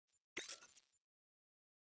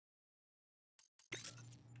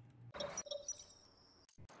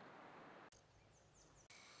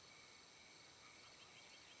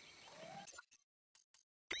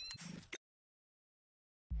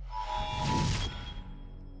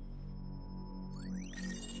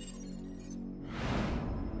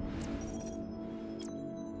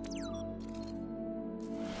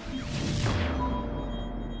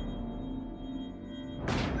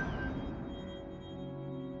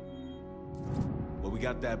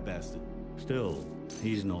got that bastard. Still,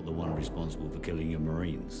 he's not the one responsible for killing your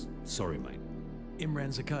Marines. Sorry, mate.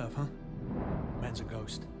 Imran's a curve, huh? Man's a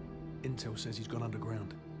ghost. Intel says he's gone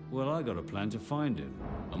underground. Well, I got a plan to find him.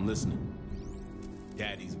 I'm listening.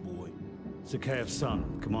 Daddy's boy. Zakhaev's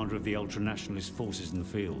son, commander of the ultra-nationalist forces in the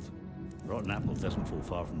field. Rotten apple doesn't fall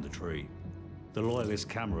far from the tree. The loyalist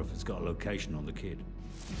Kamarov has got a location on the kid.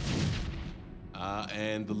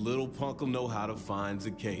 And the little punk'll know how to find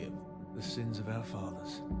Zakhaev. The sins of our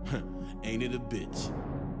fathers. Ain't it a bitch?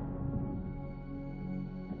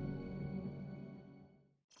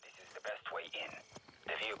 This is the best way in.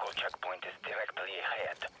 The vehicle checkpoint is directly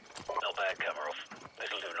ahead. Not bad, Kamarov.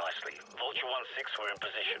 This'll do nicely. Vulture 1-6, we're in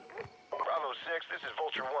position. Bravo 6, this is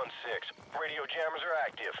Vulture 1-6. Radio jammers are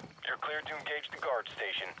active. You're cleared to engage the guard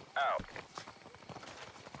station. Out.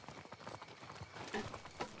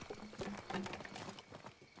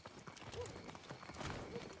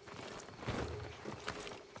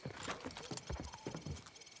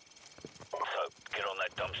 So, get on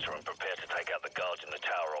that dumpster and prepare to take out the guards in the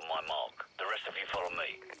tower on my mark. The rest of you follow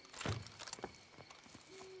me.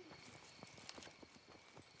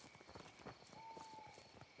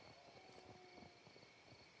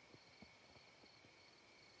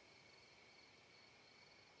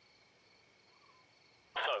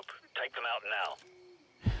 Take them out now.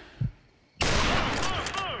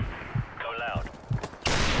 Move! Go loud.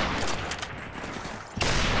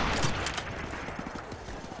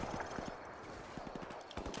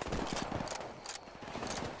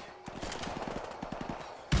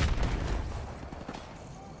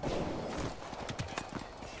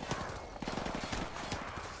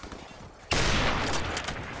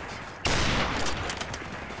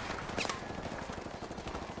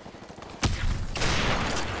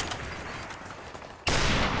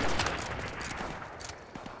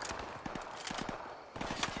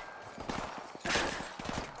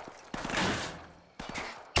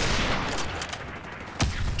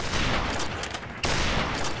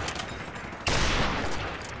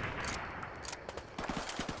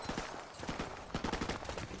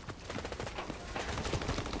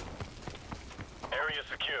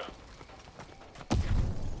 Secure.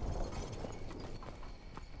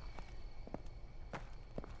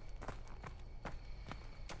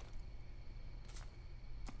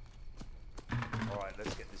 All right,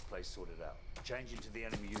 let's get this place sorted out. Change into the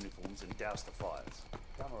enemy uniforms and douse the fires.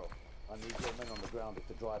 Kamarov, I need your men on the ground if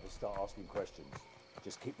the drivers start asking questions.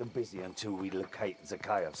 Just keep them busy until we locate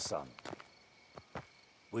Zakhaev's son.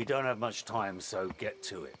 We don't have much time, so get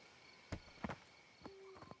to it.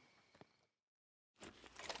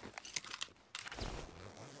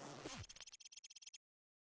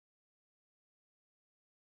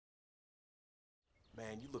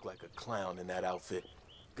 Man, you look like a clown in that outfit.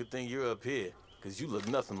 Good thing you're up here, because you look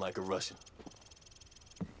nothing like a Russian.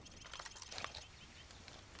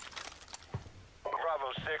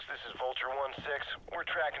 Bravo 6, this is Vulture 1-6. We're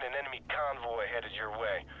tracking an enemy convoy headed your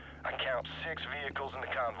way. I count 6 vehicles in the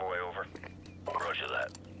convoy, over. Roger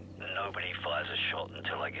that. Nobody fires a shot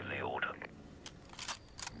until I give the order.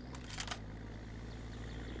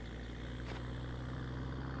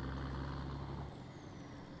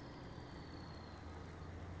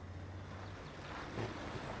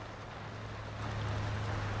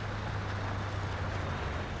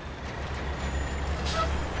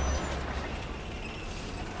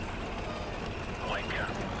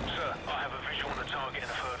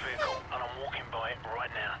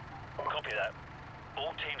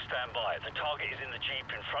 Stand by. The target is in the Jeep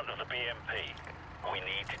in front of the BMP. We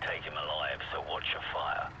need to take him alive, so watch your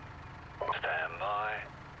fire. Stand by.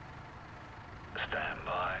 Stand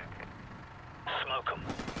by. Smoke him.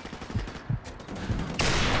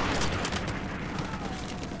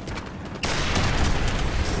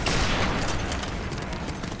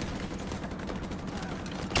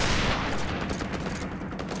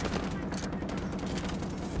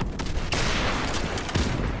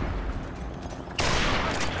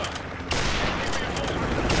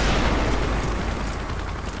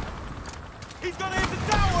 He's gonna hit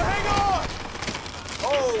the tower! Hang on!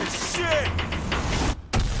 Oh, shit!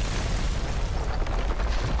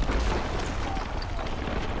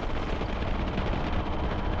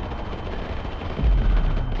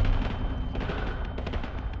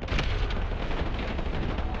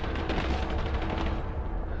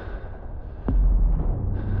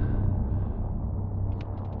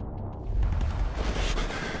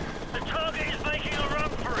 The target is making a run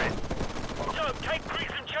for it. So, take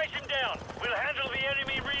Griggs and chase him down. We'll handle the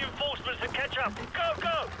enemy reinforcements and catch up. Go,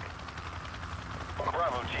 go!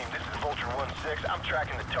 Bravo team, this is Vulture 1-6. I'm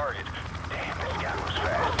tracking the target. Damn, this guy was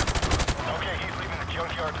fast. Okay, he's leaving the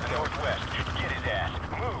junkyard to the northwest. Get his his ass.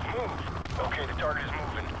 Move. Okay, the target is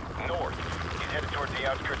moving. North. He's headed towards the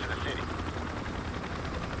outskirts of the city.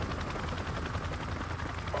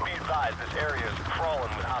 Be advised, this area is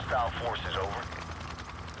crawling with hostile forces, over.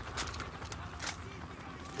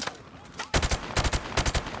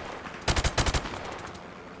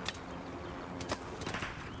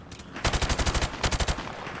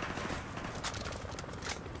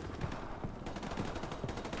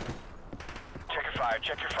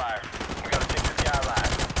 Check your fire. We gotta take this guy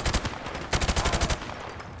alive.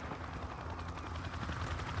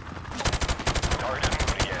 Target is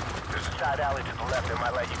moving again. There's a side alley to the left that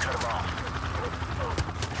might let you cut him off.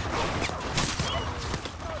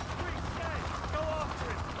 Go after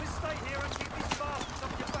him. We'll stay here and keep these bastards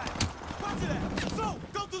off your back. Roger that! So,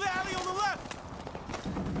 go through the alley on the left!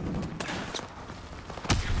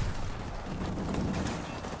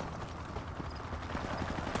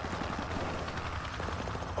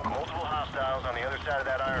 Multiple hostiles on the other side of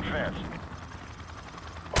that iron fence.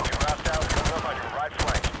 Two hostiles coming up on your right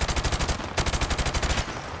flank.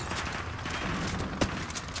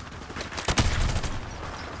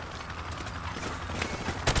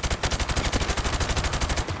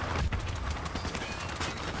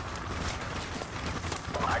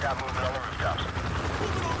 I got movement on the rooftops.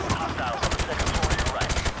 Hostiles on the second floor to your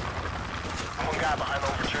right. One guy behind the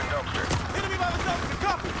overturned dumpster. Enemy by the dumpster,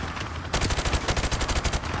 copy!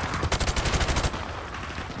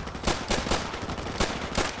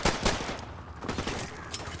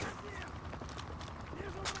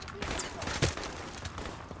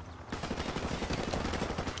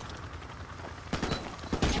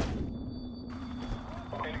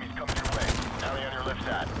 Enemies coming your way. Alley on your left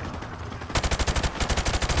side.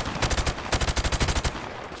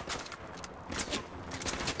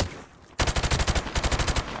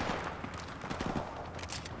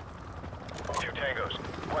 Two tangos.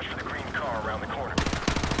 Watch for the green car around the corner.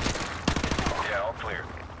 Yeah, all clear.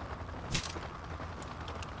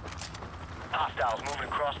 Hostiles moving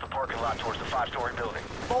across the parking lot towards the 5-story building.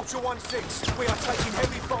 Vulture 1-6, we are taking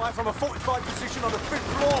heavy fire from a fortified position on the 5th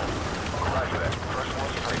floor. Roger that. First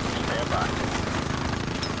one's free. Stand by.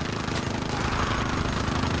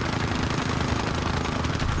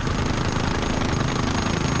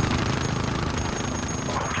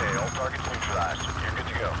 Okay, all targets neutralized. You're good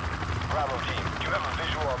to go. Bravo team, do you have a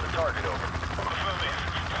visual on the target, over? Affirmative.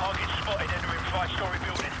 Target spotted entering 5-story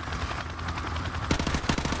building.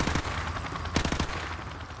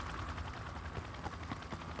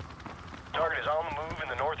 Target is on the move in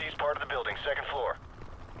the northeast part of the building, 2nd floor.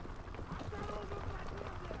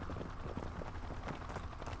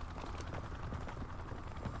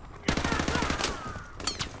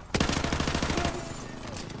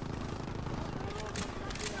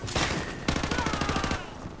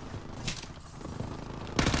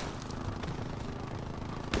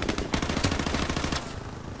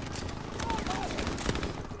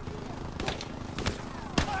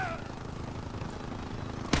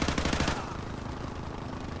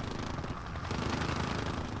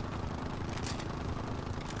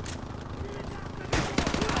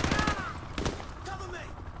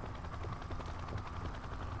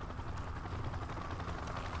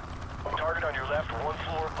 Target on your left, 1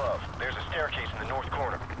 floor above. There's a staircase in the north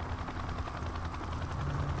corner.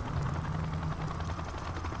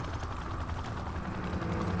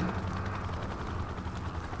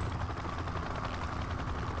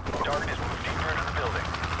 Target has moved deeper into the building.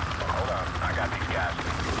 Hold on, I got these guys.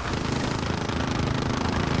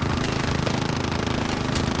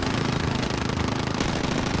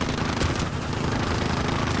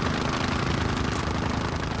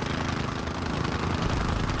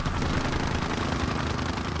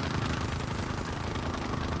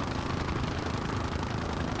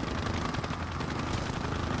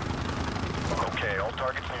 Okay, all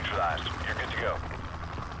targets neutralized. You're good to go.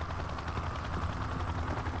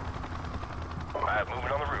 I have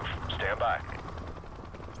movement on the roof. Stand by.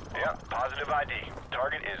 Yeah, positive ID.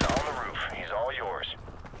 Target is on the roof. He's all yours.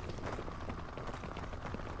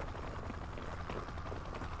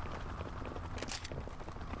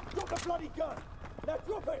 Drop the bloody gun! Now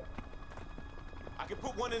drop it! I can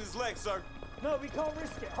put one in his leg, sir. No, we can't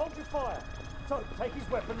risk it. Hold your fire. So, take his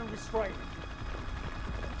weapon and restrain him.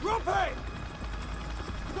 Drop it!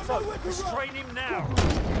 So, restrain him now.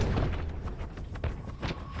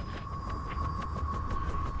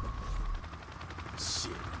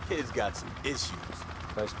 Shit, kid's got some issues.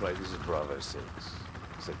 Faceplate, this is Bravo 6.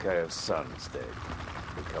 Zakaev's son's dead.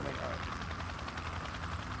 We're coming home.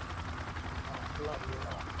 Oh, bloody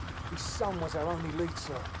hell. His son was our only lead,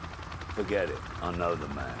 sir. Forget it. I know the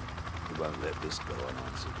man. He won't let this go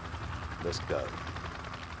unanswered. Let's go.